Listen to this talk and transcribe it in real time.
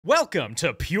Welcome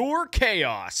to Pure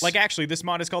Chaos. Like, actually, this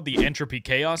mod is called the Entropy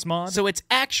Chaos mod, so it's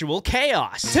actual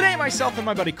chaos. Today, myself and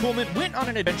my buddy Coolman went on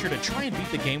an adventure to try and beat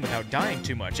the game without dying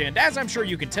too much, and as I'm sure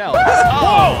you can tell...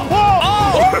 Whoa!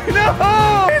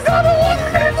 No! He's on the water!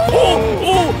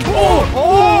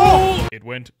 It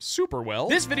went super well.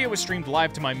 This video was streamed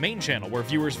live to my main channel, where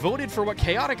viewers voted for what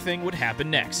chaotic thing would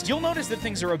happen next. You'll notice that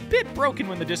things are a bit broken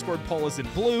when the Discord poll is in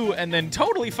blue, and then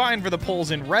totally fine for the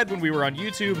polls in red when we were on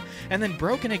YouTube, and then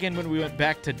broken again when we went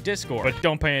back to Discord. But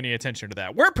don't pay any attention to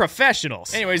that. We're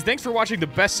professionals. Anyways, thanks for watching the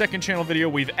best second channel video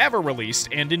we've ever released,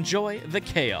 and enjoy the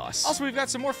chaos. Also, we've got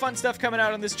some more fun stuff coming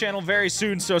out on this channel very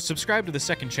soon, so subscribe to the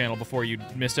second channel before you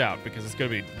miss out, because it's gonna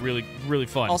be really, really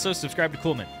fun. Also, subscribe to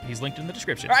Coolman. He's linked in the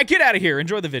description. All right, get out of here.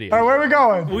 Enjoy the video. All right, where are we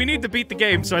going? We need to beat the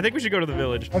game, so I think we should go to the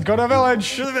village. Let's go to the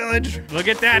village. To the village. Look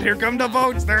at that. Here come the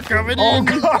boats. They're coming Oh, in.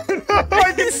 God.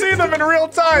 I can see them in real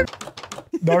time.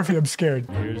 Knarfy, I'm scared.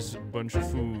 Here's a bunch of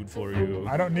food for you.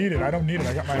 I don't need it. I don't need it.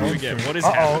 I got my own Again, food. what is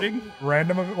happening?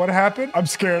 Random. What happened? I'm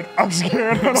scared. I'm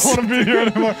scared. I don't want to be here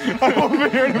anymore. I don't want to be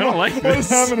here anymore. I don't like What is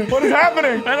this. happening? What is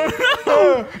happening? I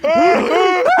don't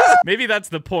know. Maybe that's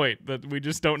the point, that we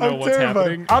just don't know I'm what's terrified.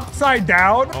 happening. Upside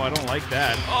down? Oh, I don't like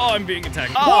that. Oh, I'm being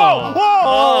attacked. Whoa! Oh, Whoa!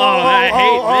 oh, I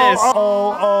hate this.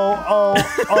 Oh.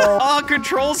 Oh,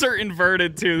 controls are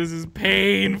inverted too. This is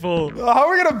painful. How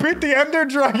are we gonna beat the Ender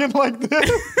Dragon like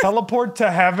this? Teleport to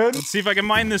heaven? Let's see if I can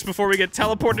mine this before we get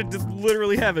teleported to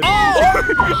literally heaven.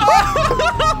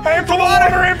 Oh! Aim for the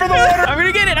water! Aim for the water! I'm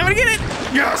gonna get it. I'm gonna get it.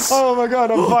 Yes. Oh my God,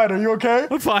 I'm fine. Are you okay?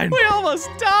 I'm fine. We almost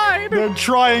died. They're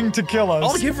trying to kill us.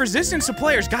 I'll give resistance to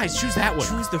players. Guys, choose that one.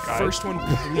 Choose the first one,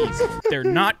 please. They're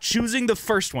not choosing the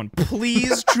first one.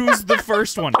 Please choose the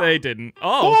first one. They didn't.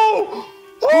 Oh.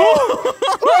 Whoa!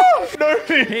 Oh!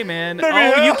 Knarfy! Hey, man. Knarfy,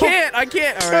 Oh, you help. can't. I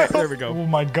can't. All right, there we go. Oh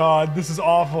my God, this is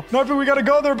awful. Knarfy, we gotta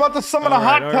go. They're about to summon a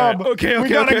hot tub. Okay, we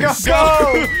gotta go.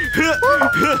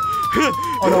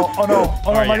 Oh no, oh no,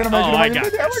 oh no, am I gonna make it? I got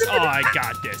this. Oh, I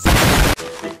got this.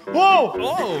 Whoa!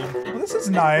 Oh. Well, this is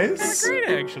nice. Great,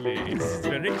 actually. It's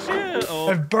very chill. Oh.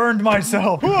 I've burned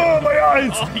myself. Oh, my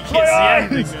eyes! Oh, you can't My see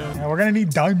eyes! anything now. Yeah, we're gonna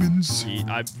need diamonds.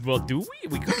 Well, do we?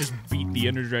 We could just beat the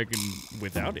Ender Dragon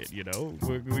without it, you know?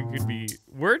 We could be...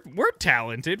 We're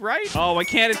talented, right? Oh, I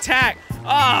can't attack.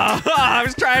 I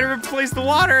was trying to replace the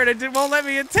water and it won't let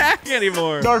me attack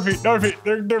anymore.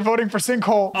 Knarfy, they're voting for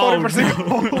sinkhole. Oh, Voting for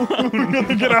sinkhole. We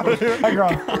gotta get out of here.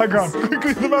 High ground.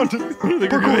 Quickly, the mountain.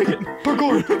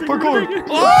 Parkour.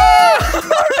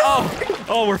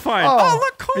 Oh, we're fine. Oh,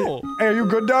 look, coal. Hey, are you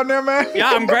good down there, man? Yeah,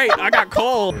 I'm great. I got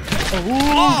coal.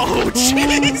 Oh,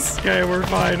 jeez. Okay, we're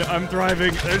fine. I'm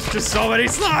thriving. There's just so many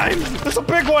slimes. There's a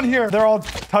big one here. They're all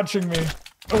touching me.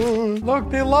 Look,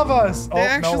 they love us. They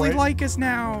actually like us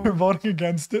now. They're voting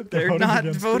against it. They're not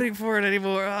voting for it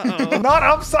anymore. Uh-oh. Not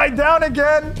upside down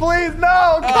again. Please, no.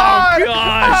 God. Oh,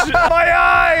 gosh. My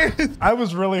eyes. I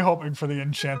was really hoping for the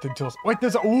enchanted tools. Wait,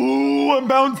 there's a... Ooh, I'm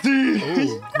bouncy.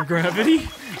 Ooh, gravity?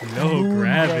 No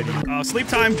gravity. Sleep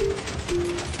time.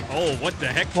 Oh, what the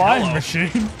heck? Flying Hello.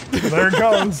 machine. There it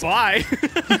goes. Bye.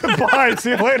 Bye.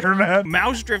 See you later, man.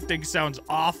 Mouse drifting sounds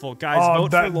awful. Guys, Oh, vote for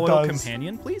that loyal does.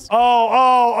 companion, please.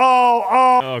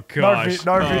 Oh, gosh.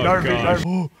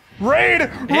 Knarfy. Raid!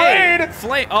 Hey, Raid!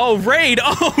 Flame. Oh, raid.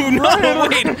 Oh, no.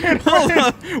 Raid. Wait. Hold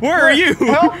on. Where are you?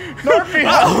 Help! Knarfy,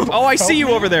 help! Oh, I see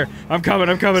you over there. I'm coming.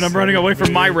 I'm running away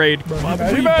from my raid.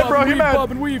 He mad, bro. He mad.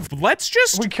 Bob and weave. Let's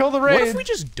just... We kill the raid. What if we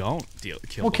just don't kill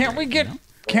Well, the can't raid, we get... you know?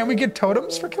 Can't we get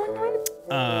totems for killing the raid?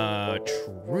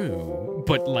 True.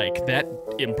 But, like, that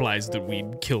implies that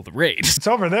we'd kill the raid. It's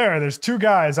over there. There's two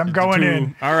guys. I'm going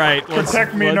in. All right,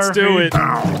 Protect me, let's Knarfy. do it.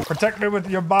 Protect me with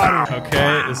your body.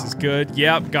 Okay, this is good.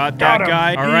 Yep, got Got that him.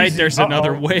 guy. All right, Easy. there's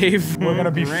another wave. We're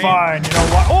gonna be Great. fine. You know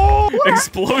what? Oh!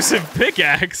 Explosive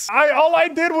pickaxe. All I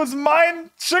did was mine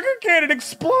sugarcane and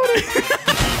exploded.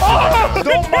 Oh,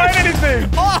 don't mine anything.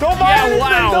 Don't mine anything.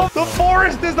 Wow. The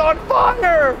forest is on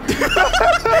fire.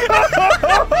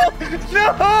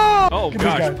 No. Oh Get this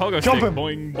gosh, guy. pogo Jump stick. him.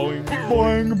 Boing, boing,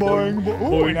 Boing, boing, boing.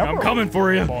 Ooh, boing. now I'm we're- coming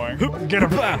for you. Boing. Get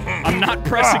him. I'm not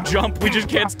pressing jump. We just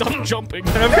can't stop jumping.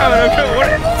 And I'm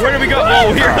coming. Where do we go?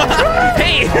 Oh, here.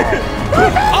 Hey.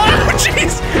 Oh,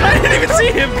 jeez. I didn't even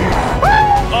see him.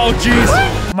 Oh,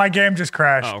 jeez. My game just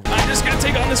crashed. Oh, I'm just gonna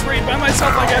take on this raid by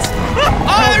myself, I guess.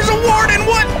 Oh, there's a warden.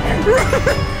 What?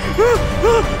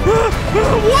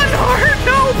 One heart.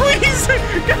 No, please,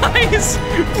 guys.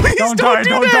 Please Don't do die,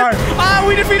 don't that. die. Ah,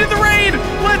 we defeated the raid.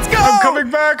 Let's go. I'm coming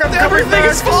back. Everything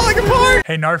is falling apart.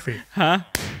 Hey, Knarfy. Huh?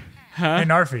 Hey,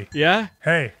 Knarfy. Yeah.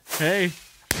 Hey. Hey.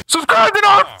 Subscribe to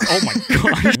Knarfy! Oh my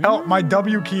gosh. Help, my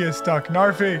W key is stuck.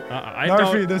 Knarfy.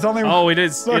 Knarfy, there's only Oh, it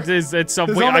is. Look, it's some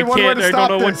there's way. only I one way can't. to I stop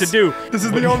don't know what to do. This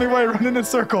is the only way. Run in a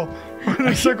circle. Run in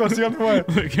a circle. It's the only way.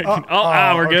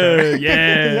 We're good.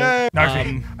 Yeah. Yay.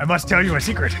 Knarfy, I must tell you a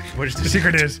secret. What is The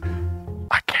secret is,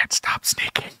 I can't stop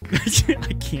sneaking.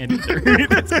 I can't either.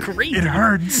 That's crazy. It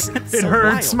hurts. That's It so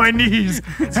hurts wild. my knees.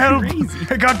 Help. crazy.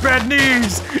 I got bad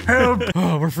knees. Help.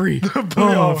 Oh, we're free.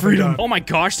 Oh, freedom. God. Oh my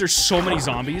gosh, there's so many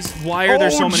zombies. Why are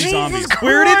there so many Jesus zombies? Christ.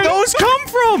 Where did those come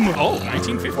from? Oh,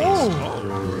 1950s.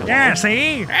 Oh. Yeah,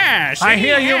 see? Yeah, I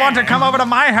hear you want to come over to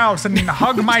my house and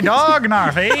hug my dog,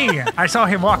 Knarfy. I saw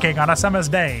him walking on a summer's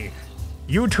day.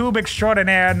 YouTube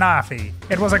extraordinaire Knarfy.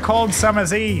 It was a cold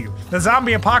summer's eve. The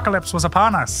zombie apocalypse was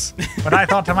upon us. But I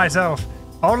thought to myself,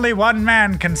 only one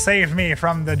man can save me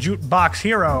from the jukebox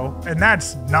hero, and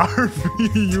that's Knarfy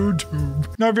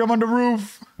YouTube. Knarfy, I'm on the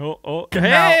roof. Oh. Now.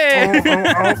 Hey!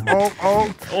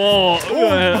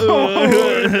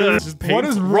 What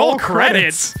is roll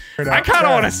credits? I kind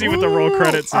of want to see what the roll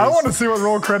credits is. I want to see what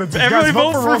roll credits is. Everybody Guys,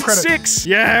 vote for roll for credits. 6.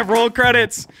 Yeah, roll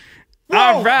credits.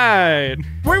 All right.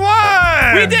 We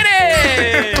won! We did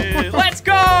it! Let's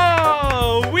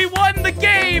go! We won the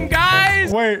game,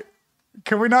 guys! Wait,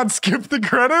 can we not skip the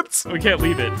credits? We can't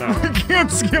leave it, though. We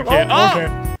can't skip. Okay. Oh,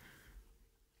 okay.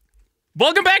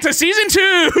 Welcome back to season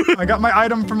 2! I got my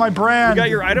item for my brand. You got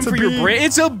your item It's a for your bead. brand.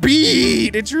 It's a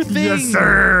bead. It's your thing. Yes,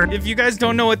 sir. If you guys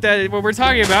don't know what we're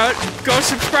talking about, go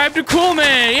subscribe to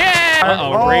Coolman. Yeah.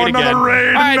 Uh-oh, raid again. Another raid.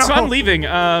 All right, no. so I'm leaving.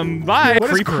 Bye. What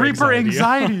is creeper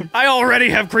anxiety? I already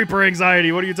have creeper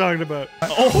anxiety. What are you talking about?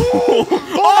 Oh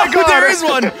my God! There is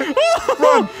one.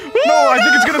 Run! No, I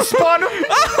think it's gonna spawn.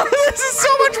 This is so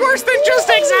much worse than just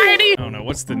anxiety. Oh no,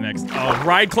 what's the next? Oh,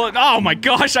 ride close. Oh my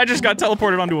gosh, I just got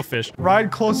teleported onto a fish.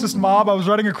 Ride closest mob. I was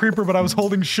riding a creeper, but I was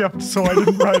holding shift, so I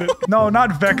didn't ride it. No,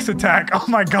 not Vex attack. Oh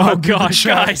my God. Oh gosh,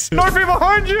 guys. Knarfy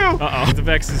behind you! Uh-oh, the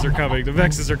Vexes are coming. The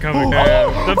Vexes are coming.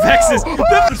 The Vexes.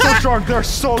 They're so strong. They're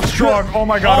so strong. Oh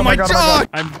my God. Oh my God. God.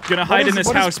 I'm gonna hide in this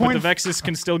what is house, but the point- Vexes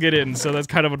can still get in, so that's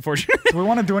kind of unfortunate. Do we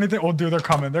want to do anything? Oh, dude, they're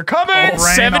coming. They're coming! Rain on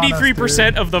us,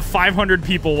 73% of the 500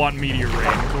 people want meteor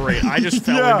rain. Great. I just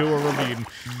fell Yeah. into a ravine. dude.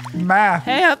 Math.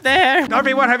 Hey up there.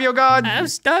 Knarfy, what have you got? I'm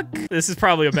stuck. This is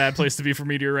probably a bad place to be for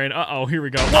meteor rain. Uh-oh, here we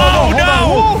go. hold Oh, no!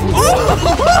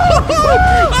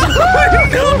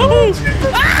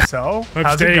 So, I'm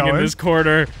how's it staying going? in this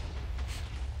corner.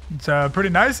 It's pretty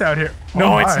nice out here.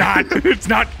 No, Oh, it's my.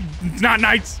 not. It's not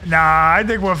nice. Nah, I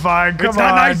think we're fine. Come It's on.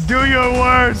 not nice. Do your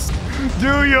worst.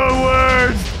 Do your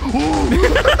worst.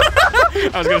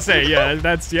 I was gonna say, yeah,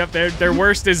 that's, yep, their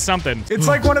worst is something. It's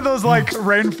like one of those like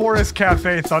rainforest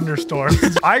cafe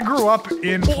thunderstorms. I grew up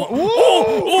in. I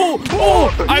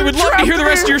would love to hear the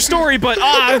rest of your story, but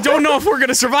I don't know if we're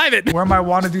gonna survive it. Where my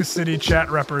Wanadu City chat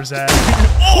reppers at?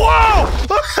 Whoa!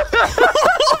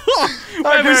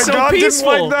 That was so God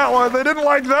peaceful. didn't like that one. They didn't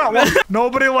like that one.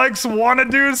 Nobody likes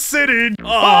Wanadu City.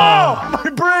 Oh, My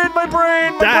brain, my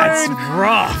brain, my that's brain.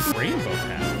 rough. Rainbow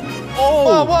hat.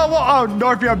 Whoa, whoa, whoa. Oh,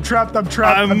 Knarfy, I'm trapped. I'm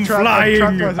trapped. I'm trapped. flying.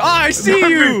 I'm trapped. Oh, I see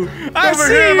you. I Over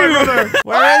see here, my you. brother.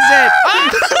 Where is it?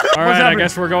 All right, I happening?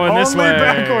 guess we're going this Only way.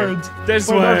 backwards. This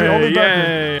Oh, Knarfy, way. only Yay.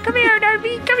 backwards. Come here,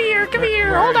 Knarfy. Come here. Come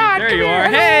here. Hold on. There Come you here. are.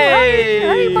 Hello. Hey.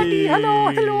 Hey, buddy.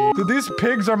 Hello. Hello. Dude, these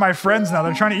pigs are my friends now.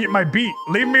 They're trying to eat my beet.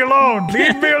 Leave me alone.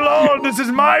 Leave me alone. This is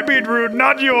my beetroot,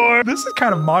 not yours. This is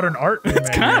kind of modern art. It's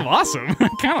kind of awesome. I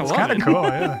kind of love kind it. of cool,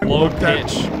 yeah. Low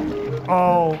pitch.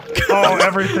 Oh,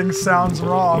 everything sounds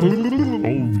wrong. Oh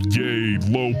yay,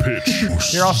 low pitch.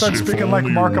 Here, I'll start If speaking like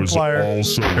only it was Markiplier.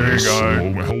 also Hey, this guy.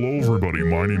 slow- Hello everybody,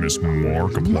 my name is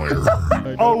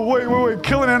Markiplier. Oh, wait.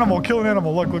 Kill an animal. Kill an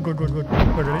animal. Look. Look at it.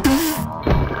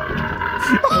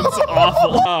 That's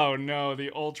awful. Oh no,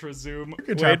 the ultra zoom.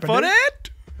 Good job, Wait for buddy. it.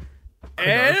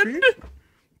 And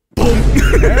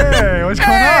Hey, what's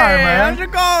going on, man? how's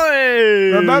it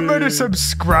going? Remember to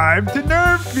subscribe to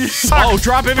Knarfy. Oh,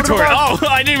 drop inventory. box. Oh,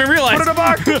 I didn't even realize. Put it in a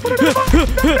box.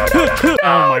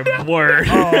 Oh my word.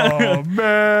 Oh,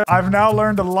 man. I've now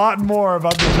learned a lot more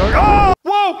about the joke. Oh!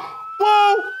 Whoa!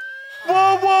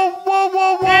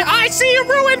 I see a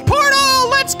ruined portal.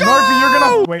 Let's go. Knarfy, you're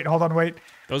gonna... Wait, hold on, wait.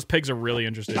 Those pigs are really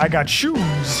interested. I got shoes.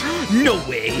 No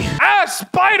way. Ah,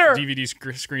 spider! DVD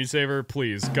screensaver,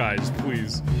 please, guys,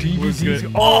 please. Who's DVDs.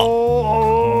 good?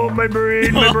 Oh, my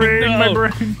brain, my Oh, brain, no. my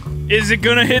brain. Is it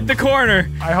gonna hit the corner?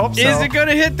 I hope so. Is it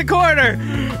gonna hit the corner?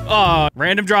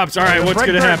 Random drops. All right, what's break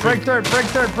gonna dirt, happen?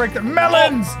 Break dirt.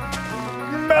 Melons!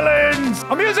 Melons!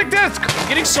 A music disc! I'm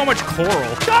getting so much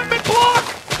coral. Diamond block!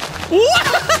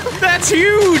 What? That's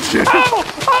huge. Oh!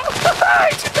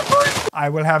 I I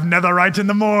will have netherite in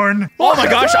the morn. Oh my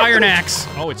gosh, iron axe.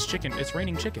 Oh, it's chicken. It's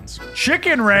raining chickens.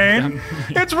 Chicken rain?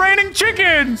 It's raining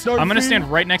chickens! I'm gonna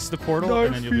stand right next to the portal,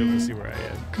 and then you'll be able to see where I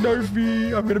am.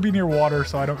 Knarfy. I'm gonna be near water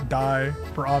so I don't die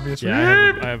for obvious reasons.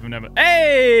 Yeah, I have never.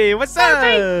 Hey, what's up?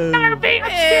 Knarfy,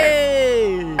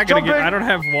 Hey! I don't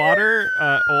have water.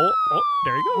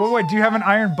 There you go. Wait, do you have an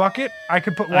iron bucket? I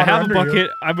could put water I have a under bucket.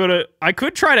 you. I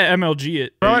could try to MLG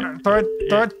it. Throw it.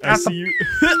 I see you.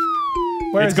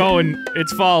 It's going.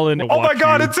 It's falling. Oh my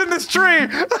god, it's in this tree! Oh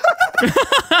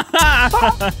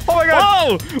my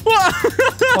god! Whoa!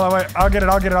 Oh, wait, I'll get it.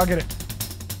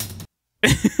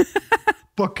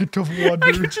 Bucket of wonder.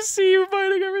 I can just see you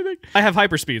biting everything. I have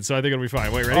hyperspeed, so I think it'll be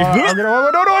fine. Wait, ready? No, I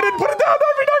didn't put it down.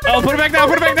 Oh, put it back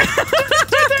down.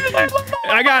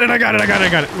 I got it.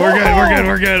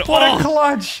 We're good. What a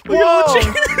clutch. Whoa.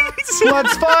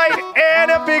 Let's fight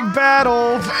and a big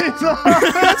battle.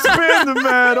 Let's spin the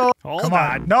metal. Come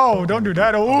on. No, don't do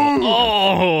that.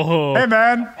 Oh. Hey,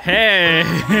 man. Hey.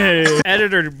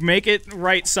 Editor, make it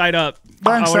right side up.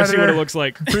 Thanks, I want to see what it looks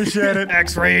like. Appreciate it.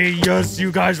 X-ray, yes,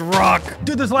 you guys rock.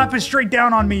 Dude, there's lapis straight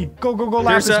down on me. Go,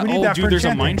 lapis. We need that for there's a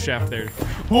enchanting. mine shaft there.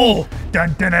 Oh.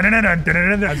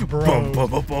 That's bro.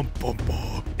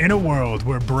 In a world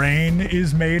where brain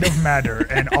is made of matter,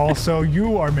 and also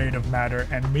you are made of matter,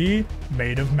 and me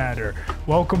made of matter.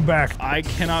 Welcome back. I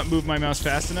cannot move my mouse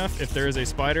fast enough. If there is a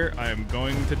spider, I am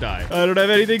going to die. I don't have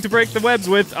anything to break the webs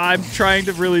with. I'm trying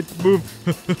to really move.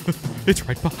 It's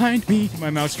right behind me.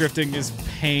 My mouse drifting is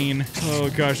pain.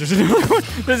 Oh gosh, this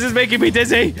is making me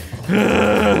dizzy.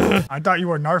 I thought you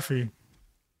were Knarfy.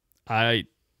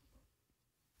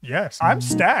 Yes, I'm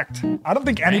stacked. I don't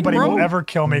think anybody will ever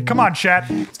kill me. Come on,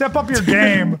 chat. Step up your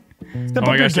game. Step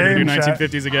up your game, do chat.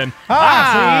 1950s again. See?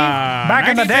 Back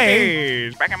in the day.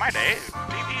 Back in my day,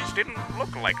 TVs didn't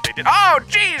look like they did. Oh,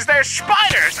 geez, there's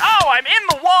spiders. Oh, I'm in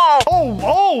the wall.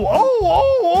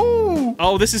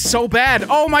 Oh, this is so bad.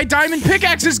 Oh, my diamond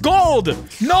pickaxe is gold.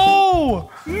 No!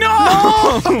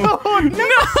 No!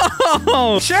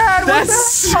 No! Chad, That's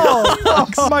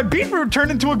sucks. My beetroot turned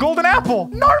into a golden apple.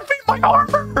 Knarfy, my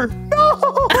armor! No!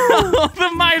 The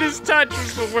Midas touch.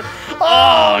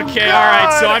 Oh, okay, all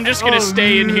right. So I'm just gonna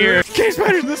stay in here. Okay,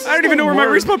 spiders. I don't even know where my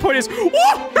respawn point is. Whoa!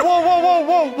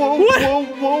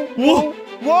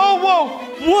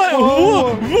 What?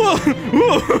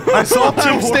 I saw two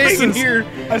horses. Staying in here.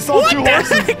 I saw two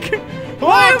horses.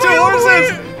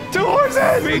 Two horses!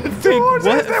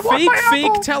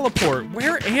 Fake teleport.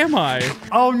 Where am I?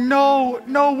 Oh no,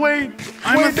 wait.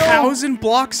 I'm 1,000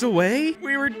 blocks away?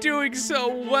 We were doing so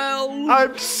well.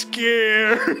 I'm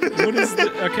scared. What is the,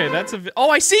 okay, that's a, oh,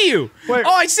 I see you. Wait.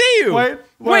 Oh, I see you.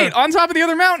 Wait, on top of the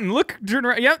other mountain. Look, turn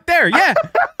around. Yep, there, yeah.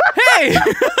 Hey.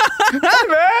 Hey,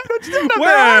 man.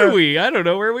 Where are we? I don't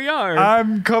know where we are.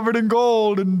 I'm covered in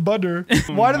gold and butter.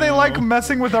 Why do they like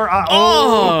messing with our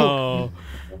eyes?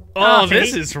 Oh,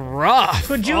 this is rough.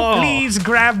 Could you please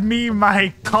grab me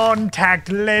my contact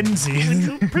lenses?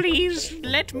 Please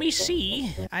let me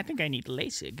see. I think I need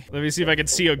LASIK. Let me see if I can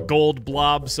see a gold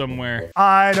blob somewhere.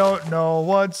 I don't know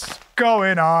what's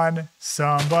going on.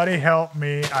 Somebody help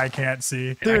me. I can't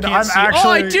see. Dude, I'm actually... Oh,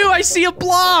 I do. I see a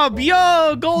blob.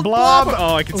 Yo, gold blob.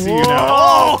 Oh, I can see you now.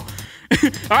 Oh! All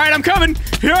right, I'm coming.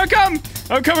 Here I come.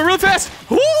 I'm coming real fast.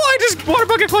 Oh, I just water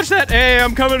bucket clutched that. Hey,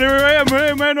 I'm coming. Here I am.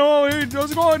 Hey, man. Oh, hey,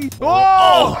 how's it going?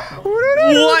 Whoa!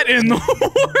 What in the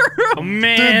world? Oh,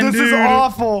 man, Dude, this is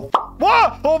awful.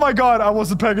 Whoa! Oh my god, I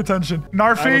wasn't paying attention.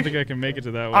 Knarfy, I don't think I can make it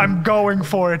to that one. I'm going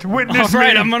for it. Witness me. All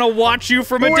right, I'm gonna watch you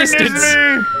from a distance.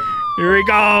 Me. Here he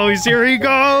goes. Here he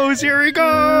goes. Here he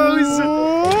goes.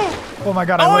 Oh my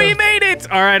god, Oh, he made it!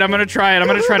 All right, I'm gonna try it. I'm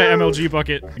gonna try to MLG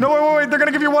bucket. No, wait. They're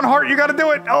gonna give you one heart. You gotta do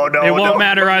it. Oh, no. It won't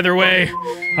matter either way.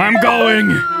 I'm going.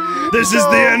 This is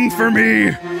the end for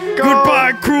me.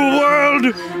 Goodbye, cruel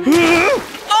world. Oh,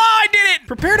 I did it!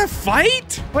 Prepare to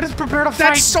fight? What is prepare to fight?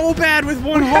 That's so bad with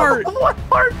one heart. One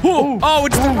heart. Oh,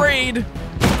 it's the raid.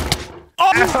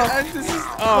 Oh,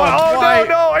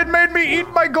 no, it made me eat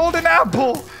my golden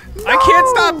apple. No. I can't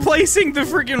stop placing the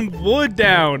freaking wood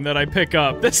down that I pick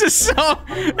up. This is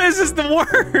the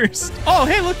worst. Oh,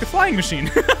 hey, look, the flying machine.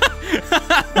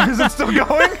 Is it still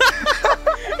going?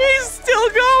 He's still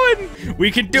going.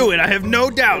 We can do it. I have no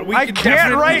doubt. I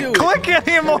can't right click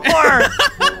anymore.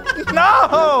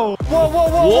 No.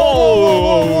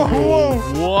 Whoa.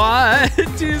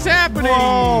 What is happening?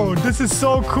 Whoa, this is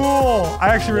so cool. I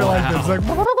actually realized this. Like,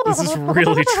 this is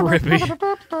really trippy.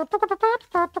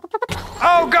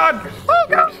 Oh god!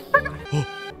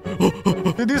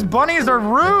 Dude, these bunnies are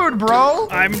rude, bro.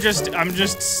 I'm just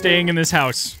staying in this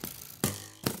house.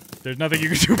 There's nothing you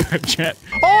can do about it, chat.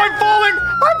 Oh, I'm falling!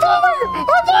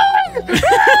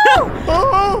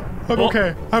 I'm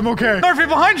okay. I'm okay. Knarfy,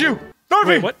 behind you! Knarfy!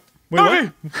 Wait, what? Wait,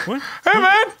 Knarfy! what? Hey,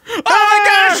 man! Oh my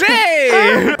gosh,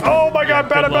 hey! Oh my god,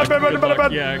 bad.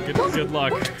 Yeah, good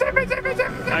luck.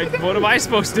 What am I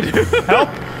supposed to do? Help.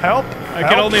 I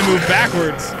can only move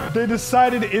backwards. They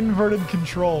decided inverted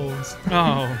controls.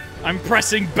 Oh, I'm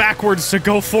pressing backwards to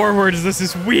go forwards. This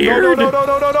is weird. No,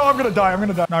 I'm gonna die.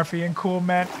 Knarfy and Cool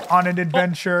Man on an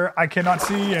adventure I cannot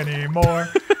see anymore.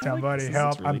 Somebody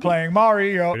help. really I'm playing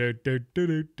Mario.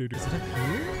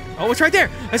 Oh, it's right there.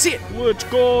 I see it. Let's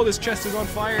go. This chest is on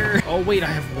fire. Oh, wait, I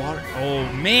have water. Oh,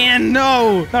 man,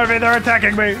 no. Knarfy, they're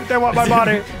attacking me. They want my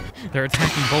body. They're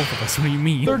attacking both of us. What do you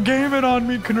mean? They're gaming on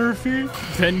me, Knarfy.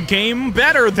 Then game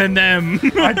better than them.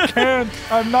 I can't.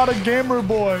 I'm not a gamer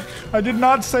boy. I did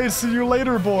not say see you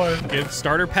later, boy. Give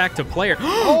starter pack to player.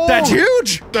 That's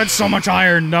huge. That's so much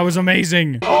iron. That was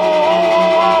amazing.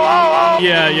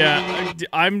 Yeah.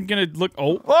 I'm gonna look.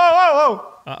 Oh. Whoa.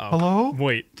 Uh-oh. Hello?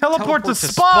 Wait. Teleport to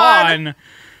spawn.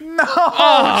 No.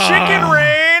 Chicken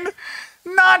rain.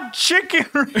 Not chicken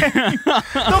rain.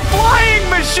 The flying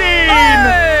machine.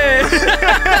 Hey!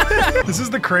 This is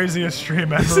the craziest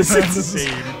stream ever. This is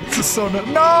insane. This is so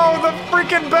no, the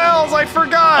freaking bells! I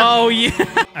forgot. Oh yeah.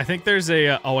 I think there's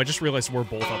a. Oh, I just realized we're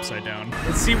both upside down.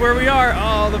 Let's see where we are.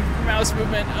 Oh, the mouse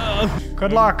movement.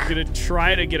 Good luck. I'm gonna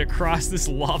try to get across this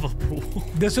lava pool.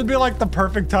 This would be like the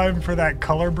perfect time for that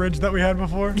color bridge that we had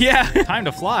before. Yeah. Time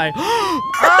to fly.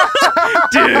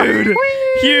 Dude.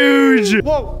 Huge.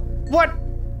 Whoa. What?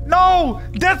 No!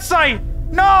 Death sight!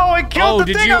 No! I killed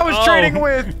the thing I was trading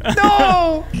with!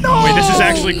 No! No! Wait, this is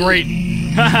actually great.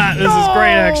 This is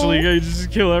great, actually. You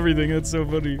just kill everything. That's so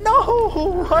funny.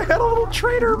 No! I had a little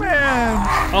traitor man!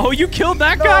 Oh, you killed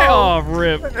that guy? Oh,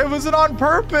 rip. It wasn't on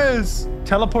purpose!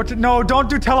 Teleport to- No, don't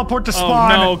do teleport to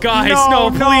spawn! Oh, no, guys, no,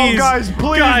 please! No, guys,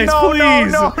 please! Guys, no,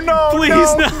 please! No,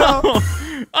 please, no!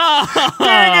 Oh.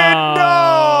 Dang it,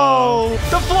 no!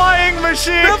 The flying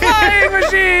machine! The flying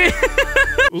machine!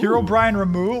 Herobrine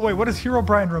removed? Wait, what is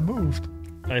Herobrine removed?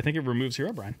 I think it removes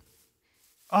Herobrine.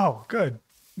 Oh, good.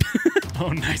 Oh,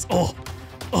 nice. Oh,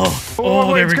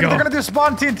 Wait, there we go. They're gonna do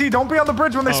spawn TNT. Don't be on the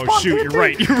bridge when they spawn TNT. Oh, shoot, you're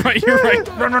right.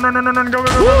 Run, go.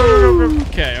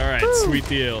 Okay, all right, sweet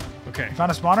deal. Okay.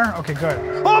 Found a spawner? Okay,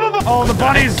 good. Oh, the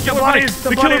bunnies!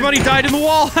 The killer bunny died in the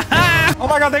wall! Oh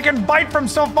my god, they can bite from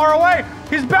so far away!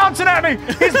 He's bouncing at me!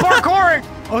 He's parkouring!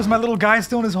 Oh, is my little guy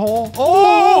still in his hole?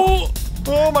 Oh!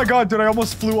 Oh my god, dude, I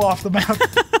almost flew off the map.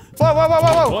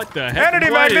 Whoa. What the heck?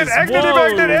 Entity magnet!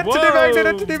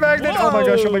 Entity magnet! Oh my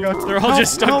gosh. They're all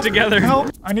just stuck together.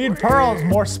 Help. I need pearls.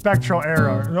 More spectral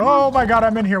arrow. Oh my god,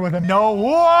 I'm in here with him. No.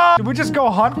 Whoa! Did we just go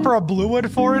hunt for a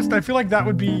bluewood forest? I feel like that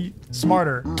would be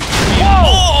smarter.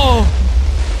 Whoa!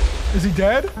 Is he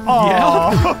dead?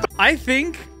 Yeah. I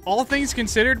think, all things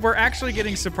considered, we're actually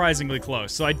getting surprisingly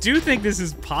close. So I do think this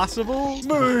is possible.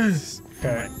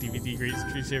 Okay. DVD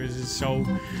screensavers is so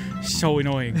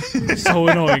annoying. So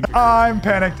annoying. I'm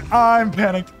panicked. Hi,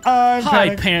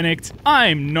 panicked.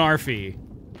 I'm Knarfy.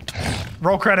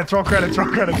 Roll credits.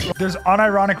 There's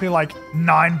unironically like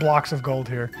 9 blocks of gold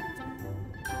here.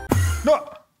 No!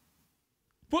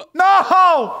 What?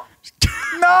 No!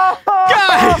 No!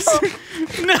 Guys!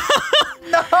 No!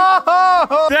 No!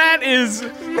 That is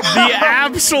the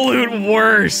absolute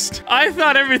worst. I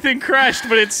thought everything crashed,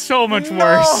 but it's so much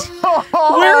worse.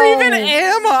 Where even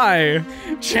am I?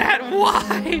 Chat,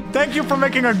 why? Thank you for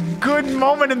making a good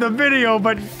moment in the video,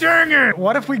 but dang it!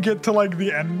 What if we get to like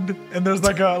the end and there's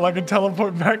like a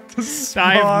teleport back to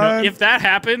spawn? If that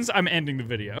happens, I'm ending the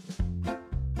video.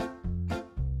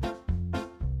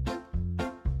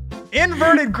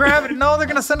 Inverted gravity. No, they're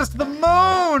gonna send us to the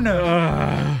moon.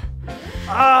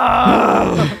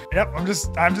 Yep, I'm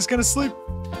just gonna sleep.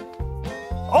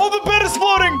 Oh, the bed is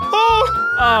floating.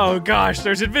 Oh gosh,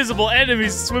 there's invisible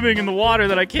enemies swimming in the water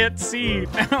that I can't see.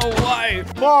 Why?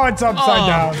 Oh, it's upside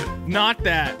down. Not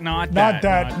that. Not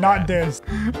this.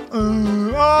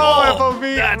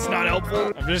 FOV. That's not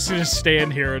helpful. I'm just gonna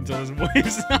stand here until this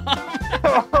waves up.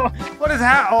 What is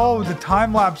that? Oh, the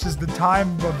time lapse is the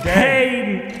time of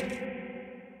day.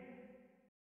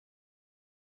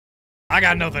 I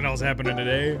got nothing else happening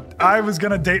today. I was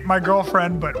gonna date my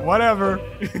girlfriend, but whatever.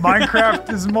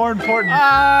 Minecraft is more important. Oh,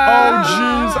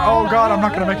 jeez. Oh, God, I'm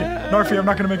not gonna make it. Knarfy, I'm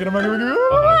not gonna make it.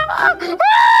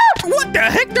 What the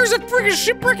heck? There's a freaking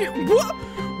shipwreck.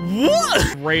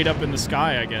 What? Right up in the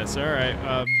sky, I guess. All right.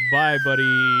 Bye,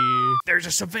 buddy. There's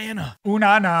a savannah.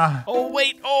 Unana. Oh,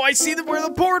 wait. Oh, I see where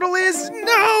the portal is.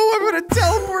 No, I'm gonna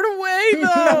teleport away,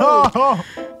 though.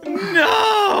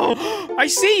 No. I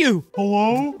see you.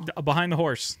 Hello? Behind the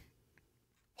horse.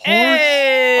 Horse?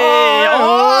 Hey!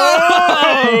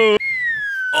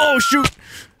 Oh, shoot.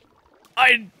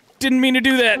 Didn't mean to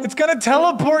do that. It's gonna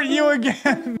teleport you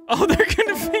again. Oh, they're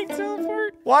gonna fake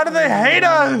teleport. Why do they hate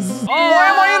us? Why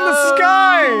am I in the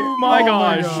sky? Oh my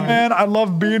gosh. Man, I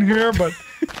love being here, but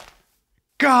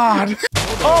God.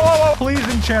 Oh, please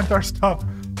enchant our stuff.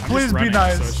 Please be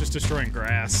nice. So it's just destroying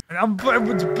grass. What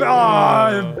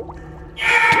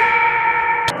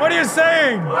are you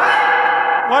saying?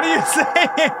 What are you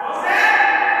saying?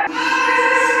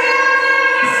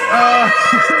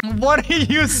 What are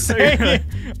you saying?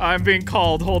 I'm being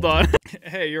called. Hold on.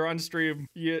 Hey, you're on stream.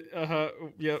 Yeah.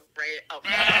 Yep. Right up.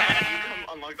 You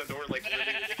come unlock the door like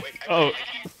really quick.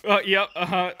 Yep.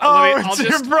 It's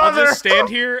your brother. I'll just stand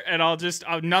here and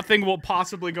nothing will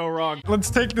possibly go wrong. Let's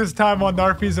take this time while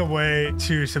Knarfy's away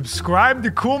to subscribe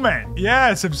to Coolman.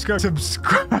 Yeah, subscribe to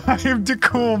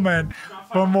Coolman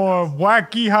for more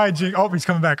wacky hijinks. Oh, he's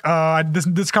coming back.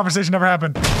 This conversation never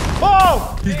happened.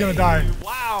 Oh, he's gonna die.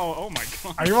 Wow. Oh my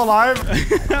god. Are you alive?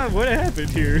 What happened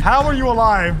here? How are you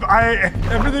alive?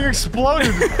 Everything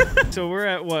exploded. So we're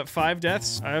at what, 5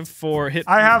 deaths? I have 4 hit.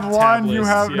 I have 1. You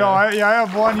have yeah. no. I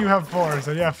have 1. You have 4.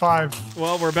 So yeah, 5.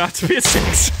 Well, we're about to be at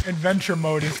 6. Adventure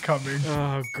mode is coming.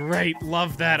 Oh, great!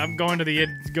 Love that. I'm going to the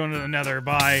Nether.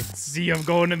 Bye. See, I'm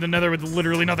going to the Nether with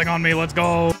literally nothing on me. Let's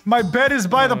go. My bed is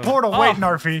by the portal. Wait,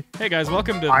 Knarfy. Hey guys,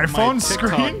 welcome to iPhone my TikTok.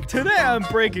 screen. Today I'm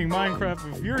breaking Minecraft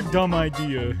with your dumb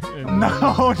idea. And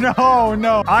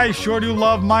No. I sure do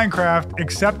love Minecraft,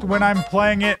 except when I'm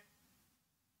playing it.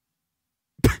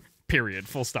 Period.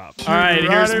 Full stop. All right,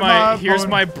 here's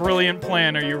my brilliant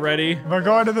plan. Are you ready? We're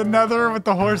going to the Nether with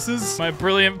the horses. My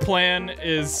brilliant plan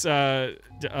is run.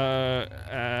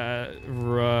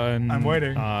 I'm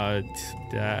waiting.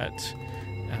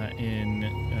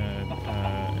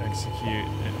 Execute.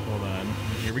 Hold on.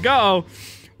 Here we go.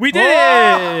 We did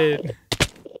it.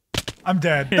 I'm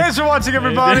dead. Thanks for watching,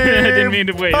 everybody. I didn't mean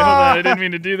to wait. Hold on. I didn't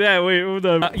mean to do that. Wait, hold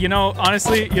on. You know,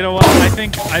 honestly, you know what? I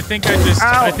think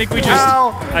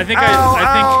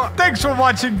Thanks for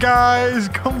watching, guys.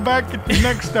 Come back at the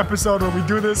next episode where we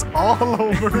do this all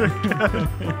over again.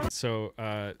 So